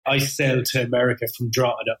I sailed to America from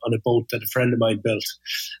Drogheda on a boat that a friend of mine built.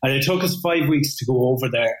 And it took us 5 weeks to go over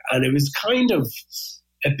there. And it was kind of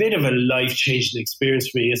a bit of a life-changing experience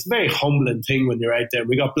for me. It's a very humbling thing when you're out there.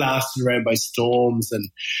 We got blasted around by storms and,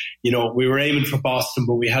 we were aiming for Boston,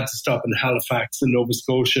 but we had to stop in Halifax in Nova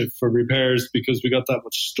Scotia for repairs because we got that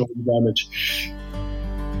much storm damage.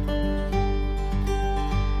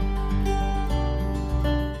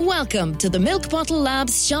 Welcome to the Milk Bottle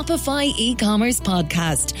Labs Shopify e-commerce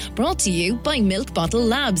podcast, brought to you by Milk Bottle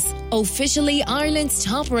Labs, officially Ireland's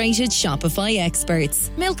top-rated Shopify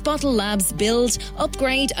experts. Milk Bottle Labs build,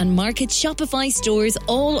 upgrade and market Shopify stores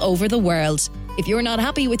all over the world. If you're not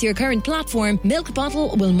happy with your current platform, Milk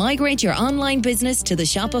Bottle will migrate your online business to the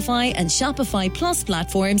Shopify and Shopify Plus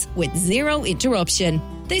platforms with zero interruption.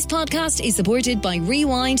 This podcast is supported by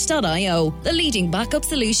Rewind.io, the leading backup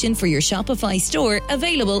solution for your Shopify store,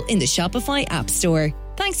 available in the Shopify App Store.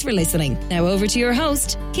 Thanks for listening. Now over to your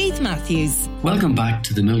host, Keith Matthews. Welcome back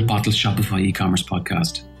to the Milk Bottle Shopify e-commerce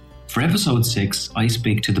podcast. For episode 6, I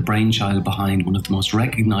speak to the brainchild behind one of the most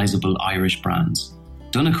recognisable Irish brands.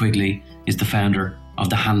 Donagh Quigley is the founder of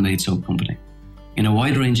the Handmade Soap Company. In a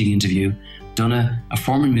wide-ranging interview, Donagh, a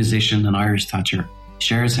former musician and Irish thatcher,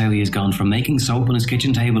 shares how he has gone from making soap on his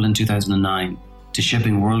kitchen table in 2009 to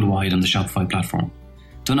shipping worldwide on the Shopify platform.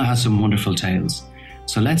 Donagh has some wonderful tales.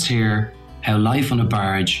 So let's hear how life on a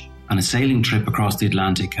barge and a sailing trip across the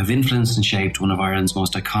Atlantic have influenced and shaped one of Ireland's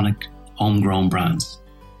most iconic homegrown brands.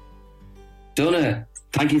 Donagh,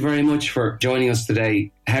 thank you very much for joining us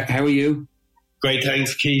today. How are you? Great,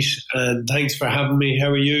 thanks, Keith, and thanks for having me. How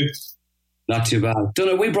are you? Not too bad.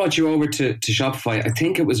 Donagh, we brought you over to Shopify. I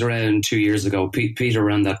think it was around 2 years ago. Peter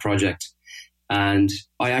ran that project. And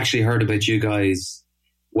I actually heard about you guys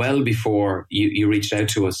well before you reached out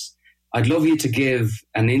to us. I'd love you to give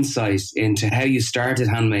an insight into how you started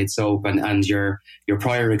Handmade Soap and your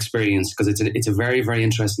prior experience, because it's a very, very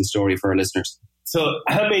interesting story for our listeners. So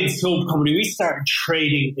Handmade Soap Company, we started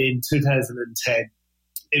trading in 2010.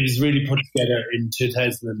 It was really put together in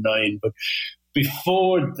 2009. But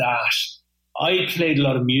before that, I played a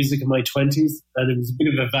lot of music in my 20s, and it was a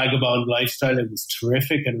bit of a vagabond lifestyle. It was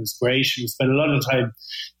terrific and it was great. We spent a lot of time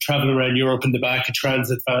traveling around Europe in the back of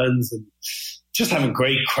transit vans and just having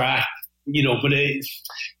great crack, but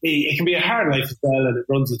it can be a hard life as well, and it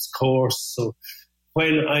runs its course. So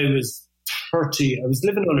when I was 30, I was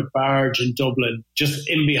living on a barge in Dublin, just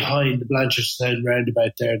in behind the Blanchardstown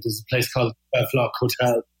roundabout there. There's a place called Belflock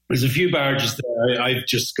Hotel. There's a few barges there. I've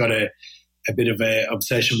just got a bit of an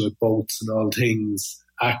obsession with boats and all things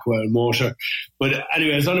aqua and motor. But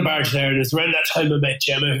anyway, I was on a barge there, and it's around that time I met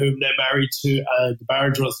Gemma, who I'm now married to, and the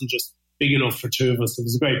barge wasn't just big enough for two of us. It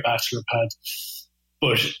was a great bachelor pad.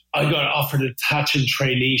 But I got offered a thatching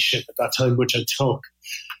traineeship at that time, which I took.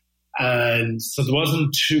 And so there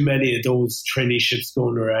wasn't too many of those traineeships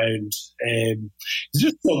going around. It's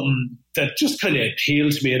just something that just kind of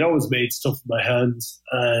appealed to me. I'd always made stuff with my hands,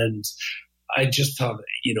 and I just thought,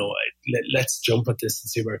 let's jump at this and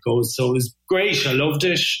see where it goes. So it was great. I loved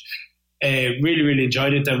it. Really, really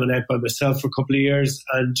enjoyed it. Then went out by myself for a couple of years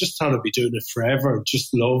and just thought I'd be doing it forever. Just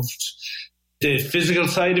loved the physical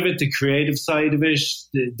side of it, the creative side of it,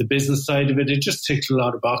 the business side of it. It just ticked a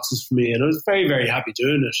lot of boxes for me, and I was very, very happy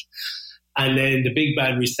doing it. And then the big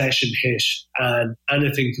bad recession hit, and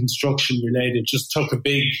anything construction related just took a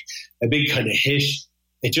big kind of hit.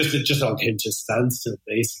 It just all came to a standstill,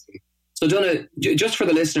 basically. So Donagh, just for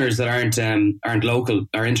the listeners that aren't local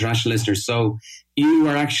or international listeners, so you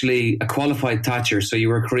were actually a qualified thatcher. So you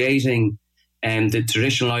were creating the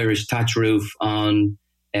traditional Irish thatch roof on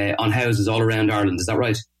houses all around Ireland. Is that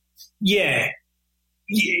right? Yeah.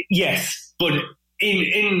 Yes. But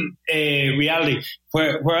in reality,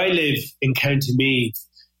 where I live in County Meath,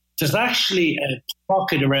 there's actually a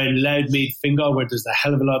pocket around Loudmead, Fingal, where there's a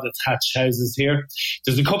hell of a lot of thatched houses here.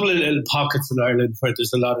 There's a couple of little pockets in Ireland where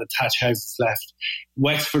there's a lot of thatched houses left.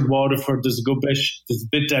 Wexford, Waterford, there's a good bit. There's a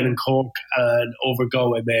bit down in Cork, and over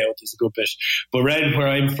Galway, Mayo, there's a good bit. But around where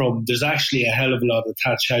I'm from, there's actually a hell of a lot of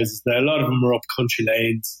thatched houses. Now, a lot of them are up country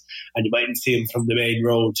lanes, and you mightn't see them from the main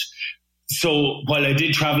road. So while I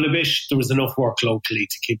did travel a bit, there was enough work locally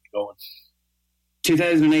to keep me going.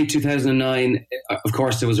 2008, 2009, of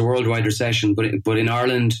course, there was a worldwide recession, but in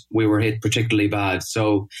Ireland, we were hit particularly bad.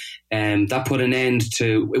 So that put an end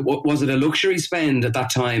to, was it a luxury spend at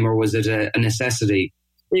that time, or was it a necessity?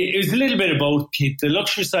 It was a little bit of both, Keith. The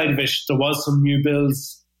luxury side of it, there was some new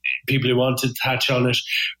builds, people who wanted thatch on it,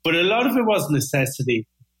 but a lot of it was necessity.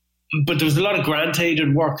 But there was a lot of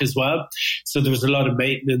grant-aided work as well. So there was a lot of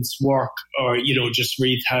maintenance work, or, just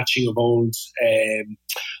rethatching of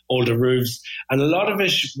older roofs. And a lot of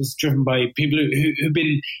it was driven by people who've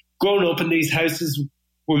been grown up in these houses,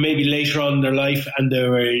 were maybe later on in their life, and they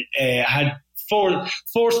were had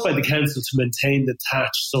forced by the council to maintain the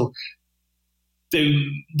thatch. So they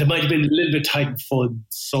might have been a little bit tight in funds,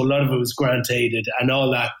 so a lot of it was grant aided, and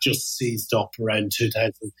all that just seized up around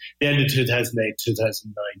the end of 2008,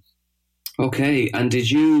 2009. Okay, and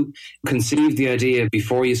did you conceive the idea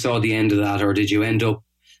before you saw the end of that, or did you end up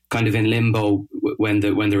kind of in limbo when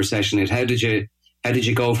the recession hit? How did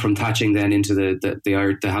you go from thatching then into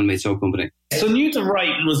the handmade soap company? So I knew the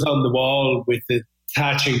writing was on the wall with the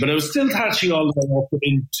thatching, but I was still thatching all the way up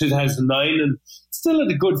in 2009, and still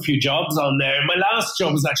had a good few jobs on there. My last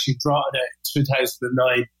job was actually Drogheda in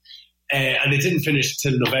 2009, and it didn't finish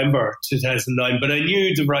till November 2009, but I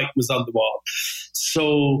knew the writing was on the wall.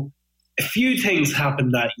 So a few things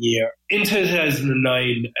happened that year. In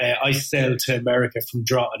 2009, I sailed to America from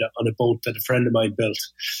Drogheda on a boat that a friend of mine built,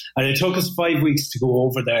 and it took us 5 weeks to go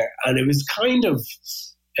over there, and it was kind of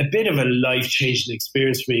a bit of a life-changing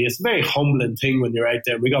experience for me. It's a very humbling thing when you're out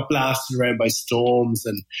there. We got blasted around by storms,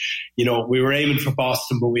 and, you know, we were aiming for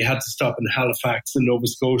Boston, but we had to stop in Halifax in Nova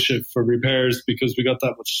Scotia for repairs because we got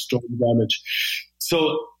that much storm damage.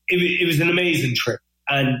 So it was an amazing trip.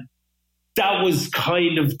 And that was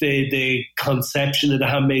kind of the conception of the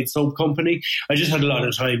handmade soap company. I just had a lot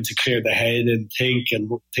of time to clear the head and think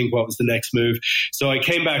what was the next move. So I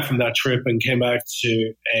came back from that trip and came back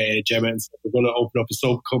to Gemma and said, we're going to open up a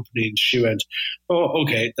soap company. And she went, oh,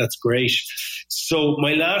 okay, that's great. So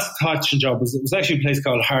my last thatching job was actually a place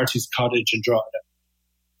called Harty's Cottage in Drogheda.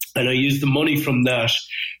 And I used the money from that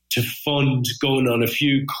to fund going on a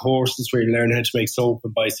few courses where you learn how to make soap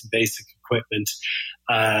and buy some basic equipment.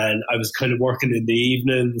 And I was kind of working in the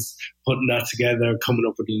evenings, putting that together, coming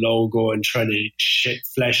up with a logo and trying to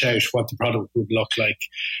flesh out what the product would look like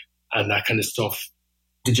and that kind of stuff.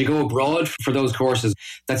 Did you go abroad for those courses?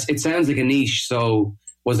 It sounds like a niche. So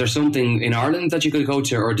was there something in Ireland that you could go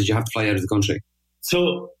to, or did you have to fly out of the country?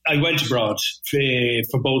 So I went abroad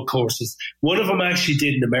for both courses. One of them I actually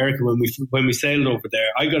did in America when we sailed over there.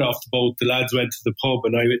 I got off the boat, the lads went to the pub,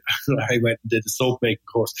 and I went and did a soap making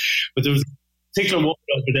course. But there was a particular woman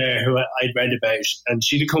over there who I'd read about, and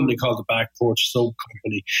she had a company called the Back Porch Soap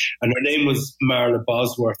Company, and her name was Marla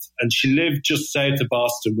Bosworth, and she lived just south of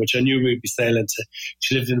Boston, which I knew we'd be sailing to.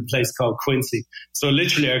 She lived in a place called Quincy. So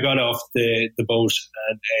literally I got off the boat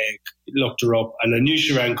and looked her up, and I knew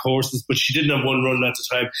she ran courses, but she didn't have one run at the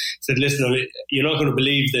time. I said, listen, you're not going to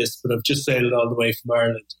believe this, but I've just sailed all the way from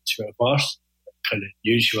Ireland. She went, what? I kind of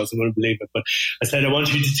knew she wasn't going to believe it, but I said, I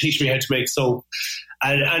want you to teach me how to make soap.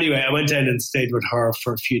 And anyway, I went down and stayed with her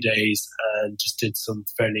for a few days and just did some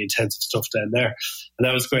fairly intensive stuff down there. And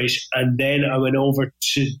that was great. And then I went over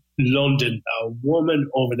to London, a woman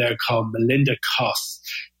over there called Melinda Koss,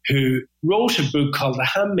 who wrote a book called The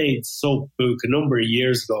Handmade Soap Book a number of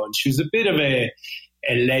years ago. And she was a bit of a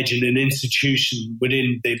legend, an institution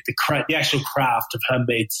within the actual craft of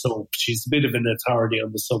handmade soap. She's a bit of an authority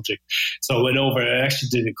on the subject. So I went over, I actually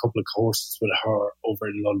did a couple of courses with her over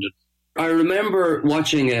in London. I remember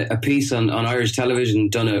watching a piece on Irish television,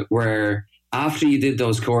 Donna, where after you did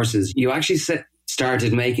those courses, you actually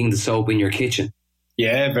started making the soap in your kitchen.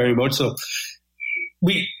 Yeah, very much so.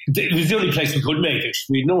 It was the only place we could make it.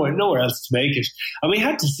 We had nowhere else to make it. And we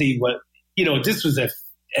had to see this was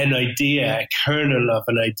an idea, a kernel of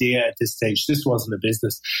an idea at this stage. This wasn't a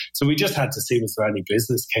business. So we just had to see was there any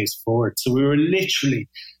business case for it. So we were literally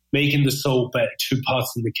making the soap at 2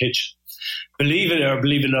 pots in the kitchen. Believe it or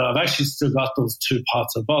believe it not, I've actually still got those 2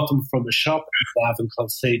 pots. I bought them from a shop in Gavin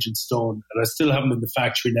called Sage and Stone, and I still have them in the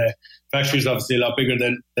factory now. The factory is obviously a lot bigger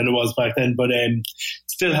than it was back then, but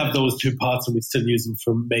still have those 2 pots, and we still use them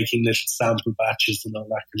for making little sample batches and all that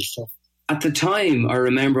kind of stuff. At the time, I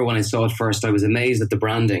remember when I saw it first, I was amazed at the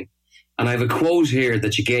branding. And I have a quote here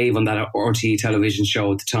that you gave on that RTE television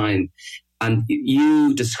show at the time, and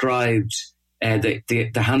you described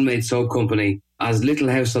the handmade soap company as Little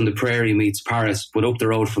House on the Prairie meets Paris, but up the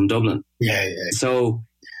road from Dublin. Yeah. So,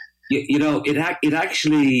 it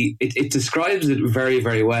actually describes it very,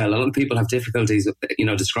 very well. A lot of people have difficulties,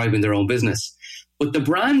 describing their own business. But the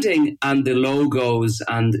branding and the logos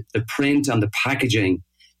and the print and the packaging,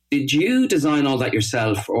 did you design all that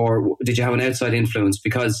yourself, or did you have an outside influence?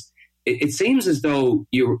 Because it seems as though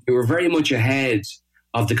you were very much ahead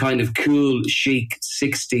of the kind of cool, chic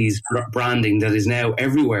 60s branding that is now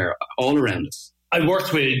everywhere, all around us. I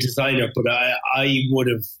worked with a designer, but I would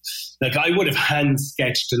have hand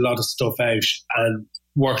sketched a lot of stuff out and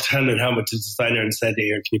worked hand in hand with the designer and said,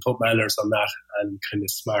 here, can you put manners on that, and kind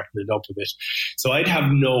of smarten it up a bit. So I'd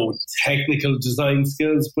have no technical design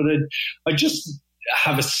skills, but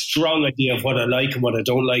have a strong idea of what I like and what I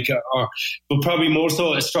don't like, but probably more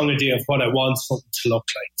so a strong idea of what I want something to look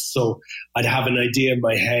like. So I'd have an idea in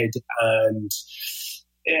my head, and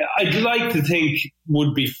I'd like to think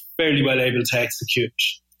would be fairly well able to execute.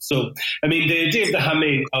 So, I mean, the idea of the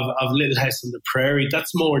handmade of Little House on the Prairie,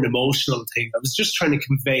 that's more an emotional thing. I was just trying to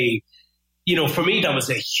convey, you know, for me, that was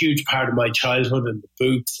a huge part of my childhood, and the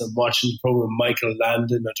books and watching the program Michael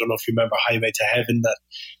Landon. I don't know if you remember Highway to Heaven that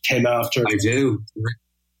came after. I do.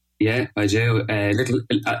 Yeah, I do.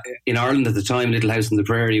 In Ireland at the time, Little House on the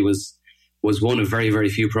Prairie was one of very, very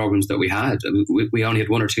few programs that we had. I mean, we only had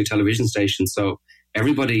one or two television stations, so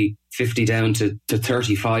everybody 50 down to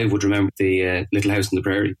 35 would remember the Little House on the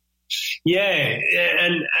Prairie. Yeah,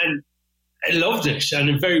 and I loved it, and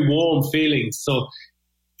a very warm feeling. So,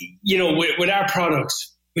 you know, with our product,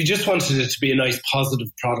 we just wanted it to be a nice, positive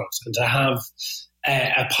product and to have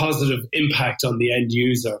a positive impact on the end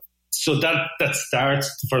user. So that starts,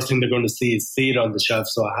 the first thing they're going to see it on the shelf.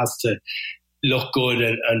 So it has to look good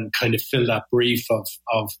and kind of fill that brief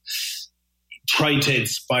of trying to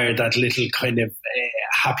inspire that little kind of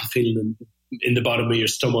happy feeling in the bottom of your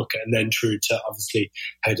stomach, and then through to obviously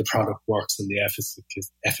how the product works and the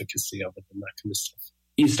efficacy of it and that kind of stuff.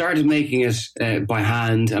 You started making it by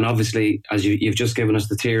hand, and obviously, as you've just given us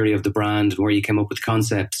the theory of the brand and where you came up with the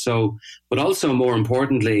concept. So, but also more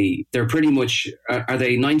importantly, they're pretty much, are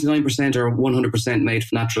they 99% or 100% made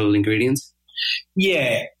from natural ingredients?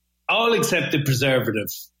 Yeah, all except the preservative.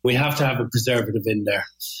 We have to have a preservative in there.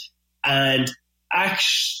 And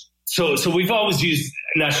actually, so we've always used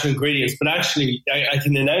natural ingredients, but actually I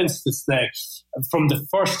can announce this now. From the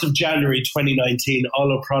 1st of January 2019, all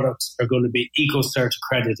our products are going to be EcoCert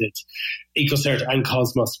accredited, EcoCert and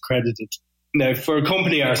Cosmos accredited. Now, for a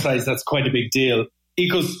company our size, that's quite a big deal.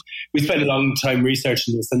 We spent a long time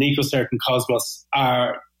researching this, and EcoCert and Cosmos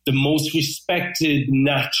are the most respected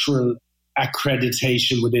natural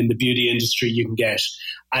accreditation within the beauty industry you can get,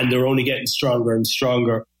 and they're only getting stronger and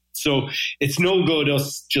stronger. So it's no good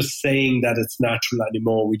us just saying that it's natural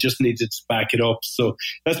anymore. We just needed to back it up. So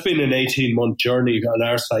that's been an 18-month journey on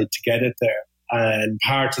our side to get it there. And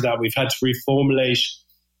part of that, we've had to reformulate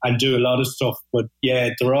and do a lot of stuff. But yeah,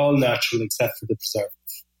 they're all natural except for the preservative.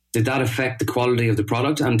 Did that affect the quality of the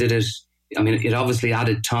product? And it obviously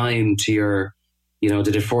added time to your,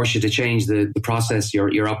 did it force you to change the process,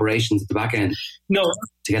 your operations at the back end? No.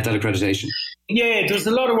 To get that accreditation? Yeah, there's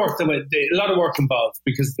a lot of work involved,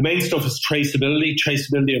 because the main stuff is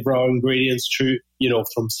traceability of raw ingredients through,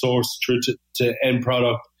 from source through to end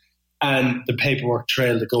product, and the paperwork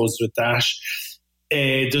trail that goes with that.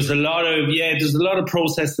 There's a lot of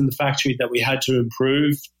process in the factory that we had to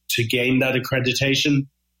improve to gain that accreditation.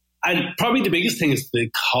 And probably the biggest thing is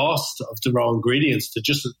the cost of the raw ingredients. They're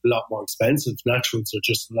just a lot more expensive. Naturals are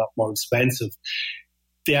just a lot more expensive.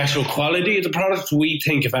 The actual quality of the product, we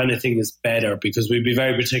think, if anything, is better, because we'd be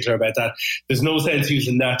very particular about that. There's no sense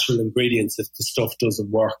using natural ingredients if the stuff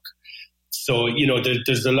doesn't work. So,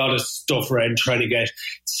 there's a lot of stuff around trying to get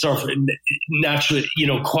natural,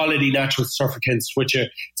 quality natural surfactants, which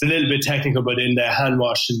it's a little bit technical, but in the hand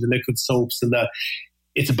wash and the liquid soaps and that,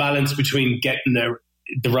 it's a balance between getting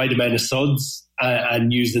the right amount of suds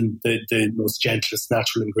and using the most gentlest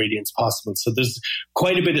natural ingredients possible. So there's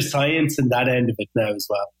quite a bit of science in that end of it now as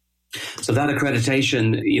well. So that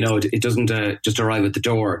accreditation, it doesn't just arrive at the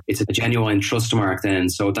door. It's a genuine trust mark then.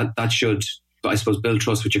 So that should, I suppose, build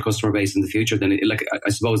trust with your customer base in the future. Then, I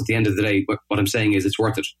suppose at the end of the day, what I'm saying is it's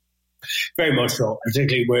worth it. Very much so.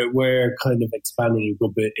 Particularly we're kind of expanding a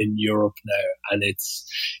good bit in Europe now, and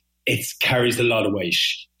it carries a lot of weight.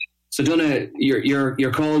 So Donna,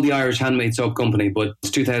 you're called the Irish Handmade Soap Company, but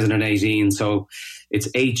it's 2018, so it's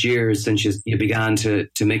 8 years since you began to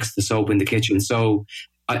mix the soap in the kitchen. So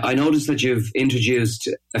I noticed that you've introduced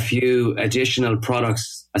a few additional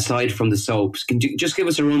products aside from the soaps. Can you just give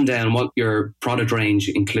us a rundown on what your product range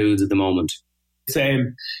includes at the moment?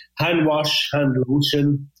 Same hand wash, hand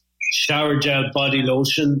lotion, shower gel body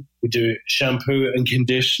lotion. We do shampoo and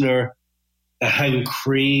conditioner, a hand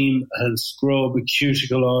cream, hand scrub, a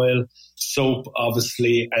cuticle oil, soap,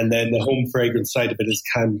 obviously, and then the home fragrance side of it is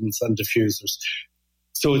candles and diffusers.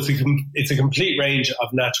 So it's a complete range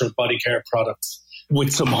of natural body care products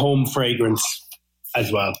with some home fragrance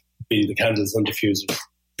as well, being the candles and diffusers.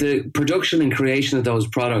 The production and creation of those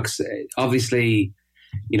products, obviously,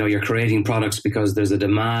 you're creating products because there's a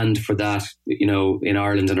demand for that, in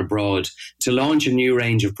Ireland and abroad. To launch a new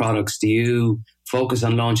range of products, do you focus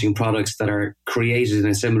on launching products that are created in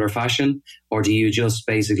a similar fashion, or do you just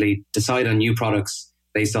basically decide on new products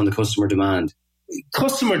based on the customer demand?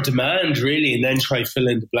 Customer demand, really, and then try fill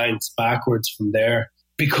in the blanks backwards from there.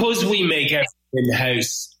 Because we make everything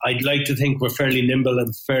in-house. I'd like to think we're fairly nimble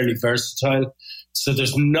and fairly versatile. So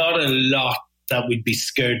there's not a lot that we'd be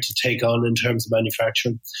scared to take on in terms of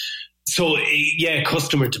manufacturing. So, yeah,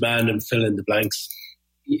 customer demand and fill in the blanks.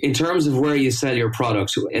 In terms of where you sell your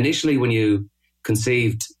products, initially when you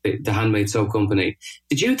conceived the Handmade Soap Company,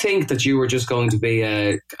 did you think that you were just going to be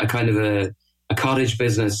a kind of a cottage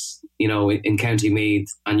business, you know, in County Meath,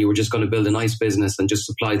 and you were just going to build a nice business and just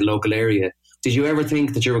supply the local area? Did you ever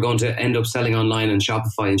think that you were going to end up selling online and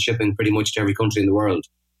Shopify and shipping pretty much to every country in the world?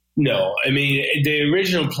 No, I mean, the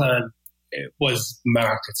original plan was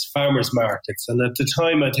markets, farmers markets. And at the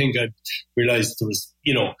time, I think I realized there was,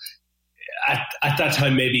 you know, at that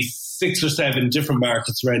time, maybe 6 or 7 different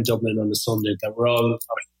markets around Dublin on a Sunday that were all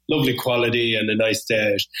lovely quality and a nice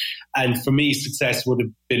day out. And for me, success would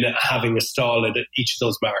have been having a stall at each of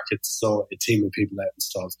those markets. So a team of people out in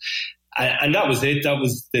stalls. And that was it. That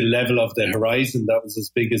was the level of the horizon. That was as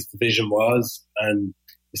big as the vision was. And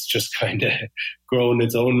it's just kind of grown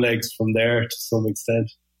its own legs from there to some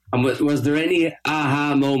extent. And was there any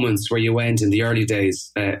aha moments where you went in the early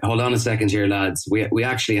days, hold on a second here, lads, we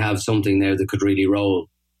actually have something there that could really roll?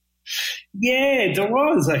 Yeah, there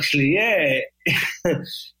was actually, yeah.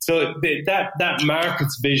 So that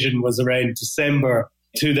markets vision was around December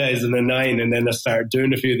 2009, and then I started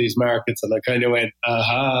doing a few of these markets, and I kind of went,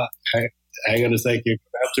 aha, hang on a second, you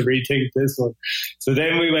have to rethink this one. So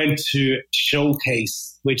then we went to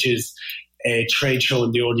Showcase, which is a trade show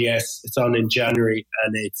in the ODS. It's on in January,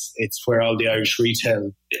 and it's where all the Irish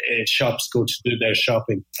retail shops go to do their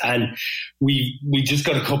shopping. And we just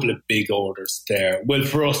got a couple of big orders there. Well,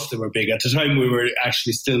 for us, they were big. At the time, we were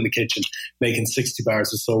actually still in the kitchen making 60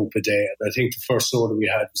 bars of soap a day. And I think the first order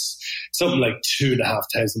we had was something like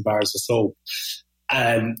 2,500 bars of soap.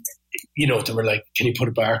 And, you know, they were like, can you put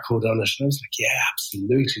a barcode on it? And I was like, yeah,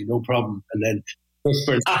 absolutely, no problem. And then what's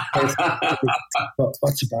a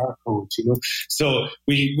barcode, you know? So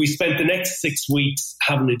we spent the next 6 weeks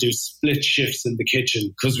having to do split shifts in the kitchen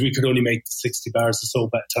because we could only make the 60 bars of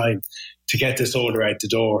soap at a time to get this order out the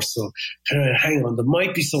door. So kind of, hang on, there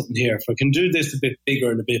might be something here. If I can do this a bit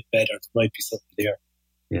bigger and a bit better, there might be something there.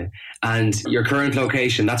 Yeah. And your current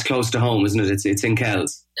location, that's close to home, isn't it? It's in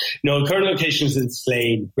Kells. No, the current location is in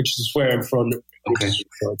Slane, which is where I'm from. Okay.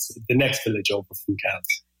 So it's the next village over from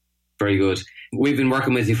Kells. Very good. We've been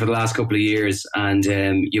working with you for the last couple of years, and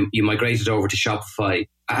you migrated over to Shopify.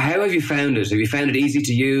 How have you found it? Have you found it easy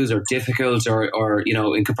to use or difficult, or you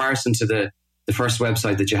know, in comparison to the first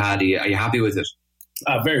website that you had, are you happy with it?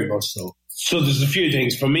 Very much so. So there's a few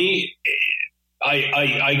things. For me,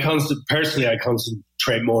 I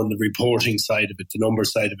concentrate more on the reporting side of it, the number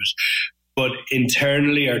side of it. But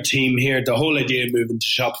internally, our team here, the whole idea of moving to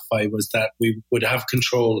Shopify was that we would have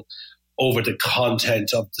control over the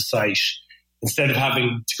content of the site. Instead of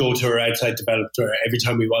having to go to our outside developer every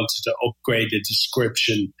time we wanted to upgrade a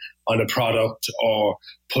description on a product or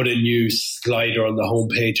put a new slider on the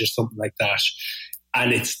homepage or something like that.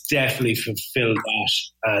 And it's definitely fulfilled that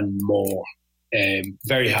and more.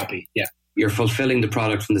 Very happy, yeah. You're fulfilling the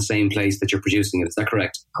product from the same place that you're producing it, is that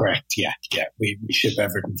correct? Correct, yeah. We ship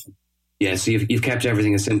everything from. Yeah, so you've kept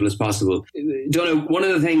everything as simple as possible. Donagh, one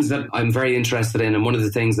of the things that I'm very interested in, and one of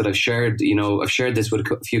the things that I've shared this with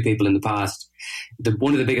a few people in the past,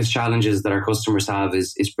 one of the biggest challenges that our customers have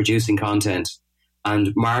is producing content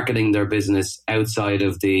and marketing their business outside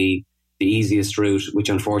of the easiest route, which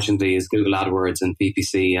unfortunately is Google AdWords and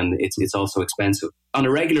PPC, and it's also expensive. On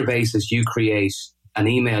a regular basis, you create an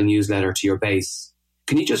email newsletter to your base.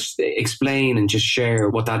 Can you just explain and just share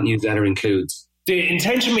what that newsletter includes? The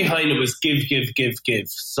intention behind it was give.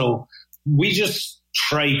 So we just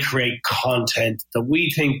try to create content that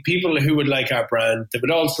we think people who would like our brand, they would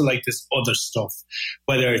also like this other stuff,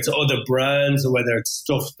 whether it's other brands or whether it's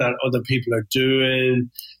stuff that other people are doing.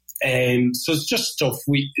 So it's just stuff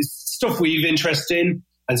we've interest in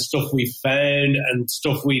and stuff we've found and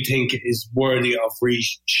stuff we think is worthy of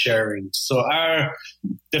resharing. So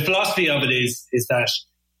the philosophy of it is that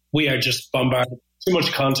we are just bombarded too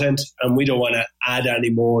much content and we don't want to add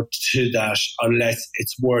any more to that unless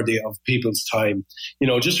it's worthy of people's time. You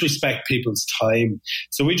know, just respect people's time.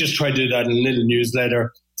 So we just try to do that in a little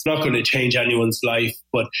newsletter. It's not going to change anyone's life,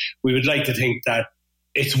 but we would like to think that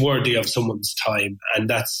it's worthy of someone's time, and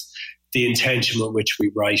that's the intention with which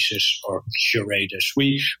we write it or curate it.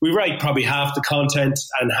 We write probably half the content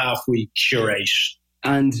and half we curate.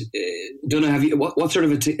 And Donagh, what sort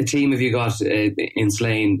of a team have you got in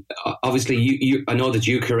Slane? Obviously, I know that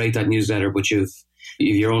you curate that newsletter, but you've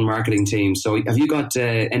your own marketing team. So have you got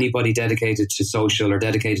anybody dedicated to social or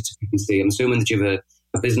dedicated to PPC? I'm assuming that you have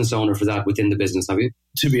a business owner for that within the business, have you?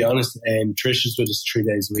 To be honest, Trish is with us 3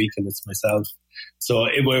 days a week, and it's myself. So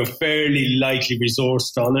we're fairly lightly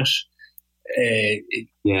resourced on it.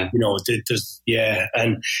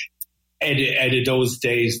 And out of those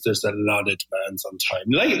days, there's a lot of demands on time.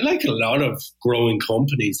 Like a lot of growing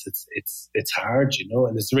companies, it's hard,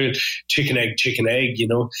 and it's real chicken egg.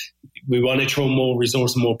 We want to throw more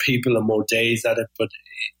resource, more people, and more days at it, but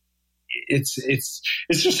it's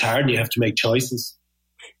just hard, and you have to make choices.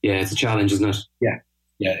 Yeah, it's a challenge, isn't it? Yeah,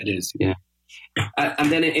 it is. Yeah.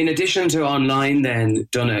 And then in addition to online, then,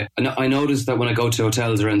 Donagh, I noticed that when I go to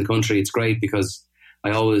hotels around the country, it's great because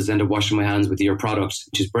I always end up washing my hands with your product,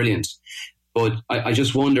 which is brilliant. But I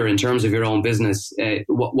just wonder, in terms of your own business,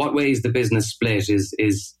 what way is the business split? Is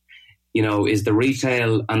the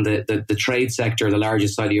retail and the trade sector the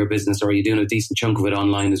largest side of your business, or are you doing a decent chunk of it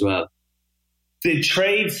online as well? The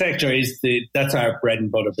trade sector that's our bread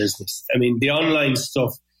and butter business. I mean, the online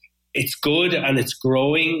stuff, it's good and it's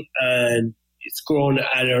growing, and it's grown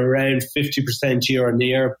at around 50% year on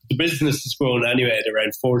year. The business has grown anyway at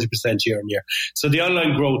around 40% year on year. So the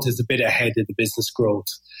online growth is a bit ahead of the business growth.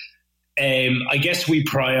 I guess we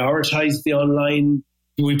prioritize the online.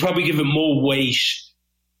 We probably give it more weight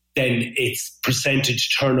than its percentage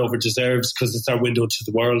turnover deserves, because it's our window to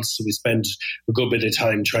the world. So we spend a good bit of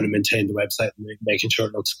time trying to maintain the website and making sure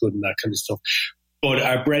it looks good and that kind of stuff. But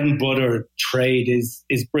our bread and butter trade is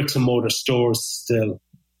bricks and mortar stores still.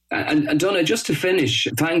 And Donagh, just to finish,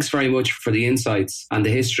 thanks very much for the insights and the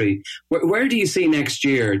history. Where do you see next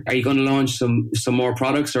year? Are you going to launch some more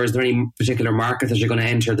products, or is there any particular market that you're going to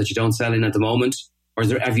enter that you don't sell in at the moment? Or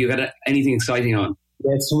have you got anything exciting on?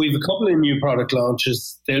 Yeah, so we have a couple of new product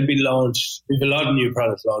launches. They'll be launched. We have a lot of new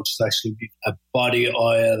product launches, actually. We have a body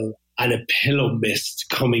oil and a pillow mist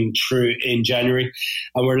coming through in January.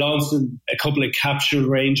 And we're launching a couple of capsule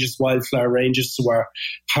ranges, wildflower ranges. So we're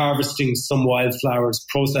harvesting some wildflowers,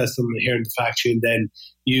 processing them here in the factory, and then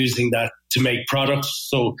using that to make products.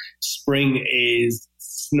 So spring is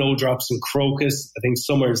snowdrops and crocus. I think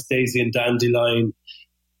summer is daisy and dandelion.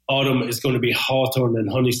 Autumn is going to be hawthorn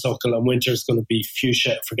and honeysuckle, and winter is going to be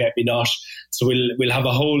fuchsia, forget-me-not. So we'll have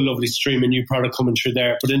a whole lovely stream of new product coming through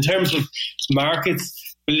there. But in terms of markets,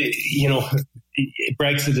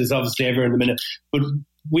 Brexit is obviously everywhere in the minute, but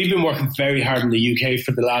we've been working very hard in the UK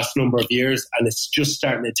for the last number of years, and it's just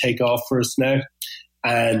starting to take off for us now.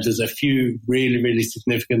 And there's a few really, really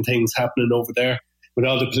significant things happening over there with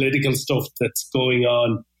all the political stuff that's going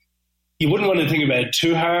on. You wouldn't want to think about it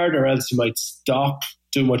too hard, or else you might stop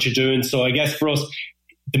doing what you're doing. So I guess for us,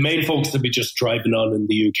 the main focus will be just driving on in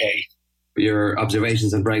the UK. Your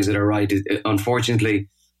observations on Brexit are right. Unfortunately,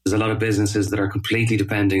 there's a lot of businesses that are completely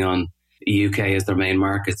depending on the UK as their main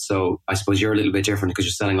market. So I suppose you're a little bit different because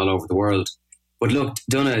you're selling all over the world. But look,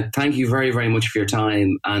 Donagh, thank you very, very much for your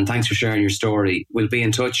time, and thanks for sharing your story. We'll be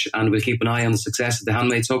in touch, and we'll keep an eye on the success of the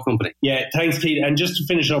Handmade Soap Company. Yeah, thanks, Keith. And just to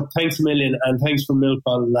finish up, thanks a million, and thanks for Milk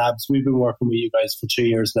Bottle Labs. We've been working with you guys for 2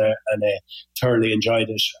 years now, and thoroughly enjoyed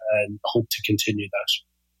it, and hope to continue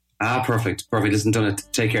that. Perfect. Listen,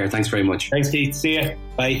 Donagh, take care. Thanks very much. Thanks, Keith. See ya.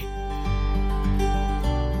 Bye.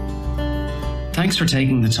 Thanks for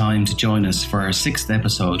taking the time to join us for our 6th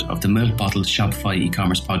episode of the Milk Bottle Shopify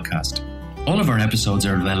e-commerce podcast. All of our episodes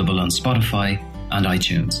are available on Spotify and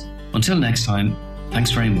iTunes. Until next time, thanks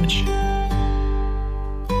very much.